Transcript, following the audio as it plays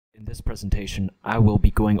In this presentation, I will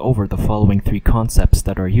be going over the following three concepts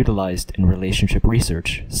that are utilized in relationship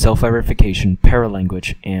research: self-verification,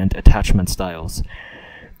 paralanguage, and attachment styles.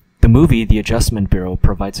 The movie The Adjustment Bureau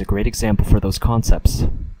provides a great example for those concepts.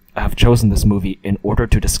 I have chosen this movie in order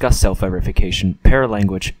to discuss self-verification,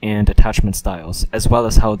 paralanguage, and attachment styles, as well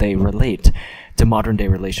as how they relate to modern-day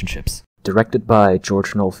relationships. Directed by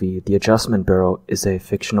George Nolfi, The Adjustment Bureau is a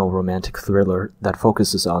fictional romantic thriller that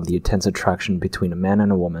focuses on the intense attraction between a man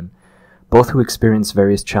and a woman, both who experience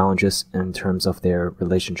various challenges in terms of their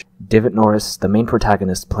relationship. David Norris, the main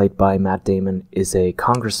protagonist played by Matt Damon, is a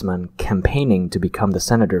congressman campaigning to become the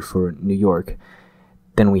senator for New York.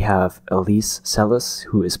 Then we have Elise Sellis,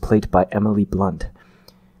 who is played by Emily Blunt.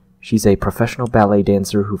 She's a professional ballet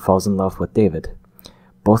dancer who falls in love with David.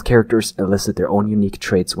 Both characters elicit their own unique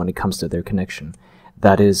traits when it comes to their connection.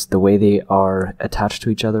 That is, the way they are attached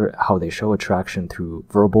to each other, how they show attraction through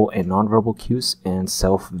verbal and nonverbal cues, and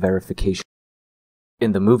self-verification.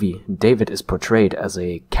 In the movie, David is portrayed as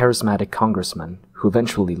a charismatic congressman who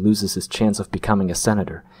eventually loses his chance of becoming a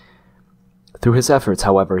senator. Through his efforts,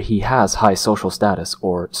 however, he has high social status,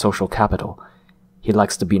 or social capital. He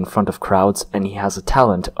likes to be in front of crowds, and he has a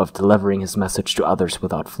talent of delivering his message to others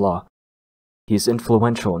without flaw. He is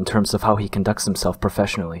influential in terms of how he conducts himself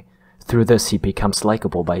professionally. Through this, he becomes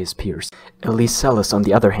likable by his peers. Elise Sellis, on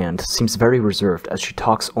the other hand, seems very reserved as she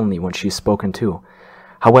talks only when she is spoken to.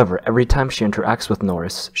 However, every time she interacts with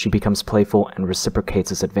Norris, she becomes playful and reciprocates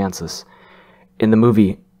his advances. In the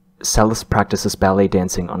movie, Sellis practices ballet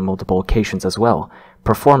dancing on multiple occasions as well,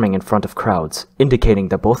 performing in front of crowds, indicating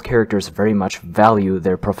that both characters very much value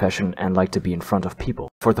their profession and like to be in front of people.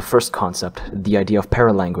 For the first concept, the idea of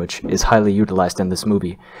paralanguage is highly utilized in this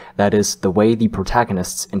movie. That is, the way the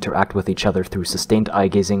protagonists interact with each other through sustained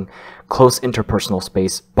eye-gazing, close interpersonal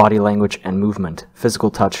space, body language and movement, physical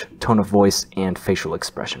touch, tone of voice, and facial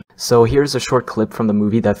expression. So here's a short clip from the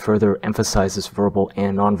movie that further emphasizes verbal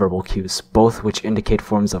and nonverbal cues, both which indicate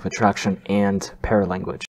forms of attraction and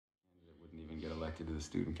paralanguage. Wouldn't even get elected to the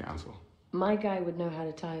student council. My guy would know how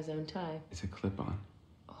to tie his own tie. It's a clip-on.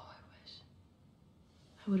 Oh, I wish.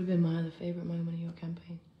 That would have been my other favorite moment of your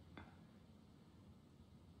campaign.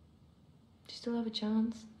 Do you still have a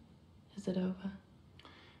chance? Is it over?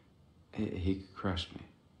 He crushed me.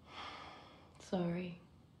 Sorry.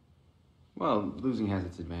 Well, losing has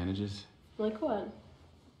its advantages. Like what?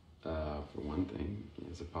 For one thing,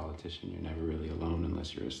 as a politician, you're never really alone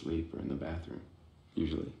unless you're asleep or in the bathroom.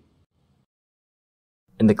 Usually.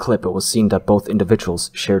 In the clip, it was seen that both individuals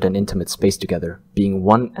shared an intimate space together, being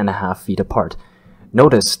 1.5 feet apart.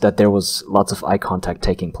 Notice that there was lots of eye contact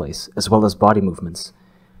taking place, as well as body movements.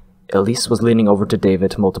 Elise was leaning over to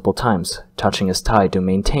David multiple times, touching his tie to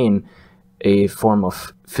maintain a form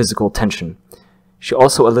of physical tension. She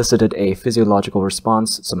also elicited a physiological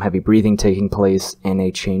response, some heavy breathing taking place, and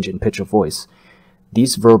a change in pitch of voice.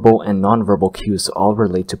 These verbal and nonverbal cues all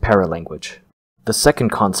relate to paralanguage. The second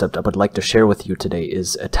concept I would like to share with you today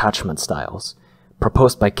is attachment styles.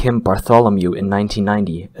 Proposed by Kim Bartholomew in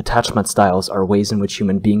 1990, attachment styles are ways in which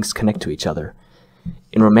human beings connect to each other.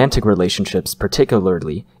 In romantic relationships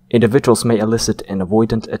particularly, individuals may elicit an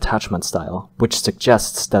avoidant attachment style, which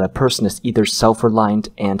suggests that a person is either self-reliant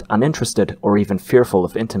and uninterested or even fearful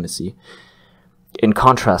of intimacy. In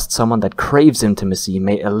contrast, someone that craves intimacy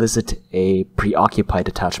may elicit a preoccupied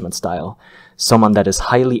attachment style, someone that is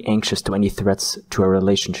highly anxious to any threats to a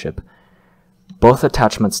relationship. Both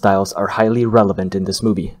attachment styles are highly relevant in this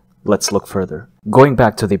movie. Let's look further. Going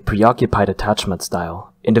back to the preoccupied attachment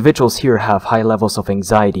style, individuals here have high levels of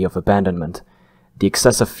anxiety of abandonment. The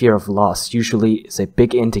excessive fear of loss usually is a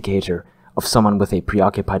big indicator of someone with a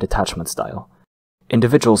preoccupied attachment style.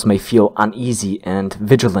 Individuals may feel uneasy and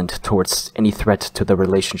vigilant towards any threat to the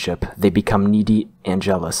relationship. They become needy and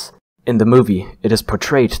jealous. In the movie, it is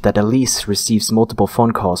portrayed that Elise receives multiple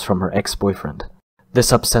phone calls from her ex-boyfriend.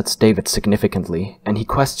 This upsets David significantly, and he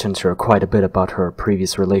questions her quite a bit about her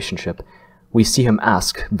previous relationship. We see him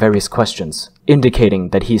ask various questions, indicating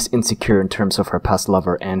that he is insecure in terms of her past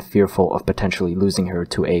lover and fearful of potentially losing her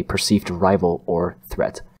to a perceived rival or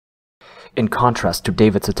threat. In contrast to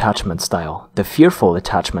David's attachment style, the fearful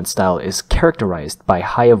attachment style is characterized by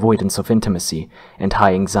high avoidance of intimacy and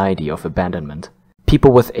high anxiety of abandonment.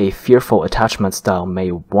 People with a fearful attachment style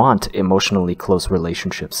may want emotionally close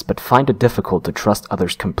relationships, but find it difficult to trust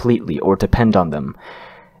others completely or depend on them.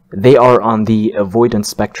 They are on the avoidance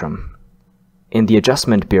spectrum. In The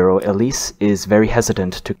Adjustment Bureau, Elise is very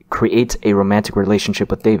hesitant to create a romantic relationship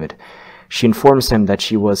with David. She informs him that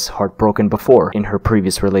she was heartbroken before in her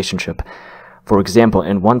previous relationship. For example,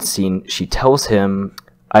 in one scene, she tells him,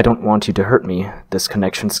 "I don't want you to hurt me. This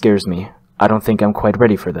connection scares me. I don't think I'm quite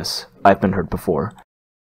ready for this. I've been hurt before.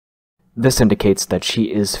 This indicates that she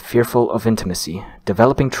is fearful of intimacy.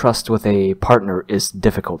 Developing trust with a partner is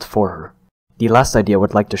difficult for her. The last idea I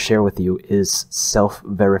would like to share with you is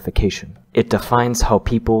self-verification. It defines how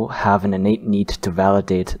people have an innate need to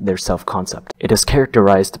validate their self-concept. It is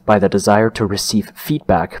characterized by the desire to receive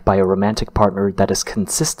feedback by a romantic partner that is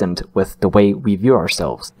consistent with the way we view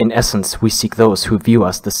ourselves. In essence, we seek those who view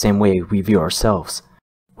us the same way we view ourselves.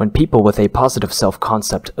 When people with a positive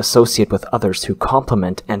self-concept associate with others who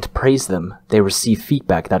compliment and praise them, they receive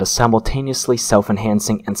feedback that is simultaneously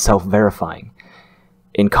self-enhancing and self-verifying.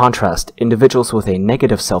 In contrast, individuals with a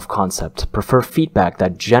negative self-concept prefer feedback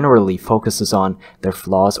that generally focuses on their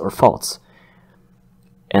flaws or faults.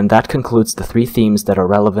 And that concludes the 3 themes that are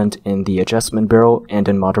relevant in the Adjustment Bureau and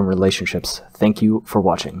in modern relationships. Thank you for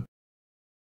watching.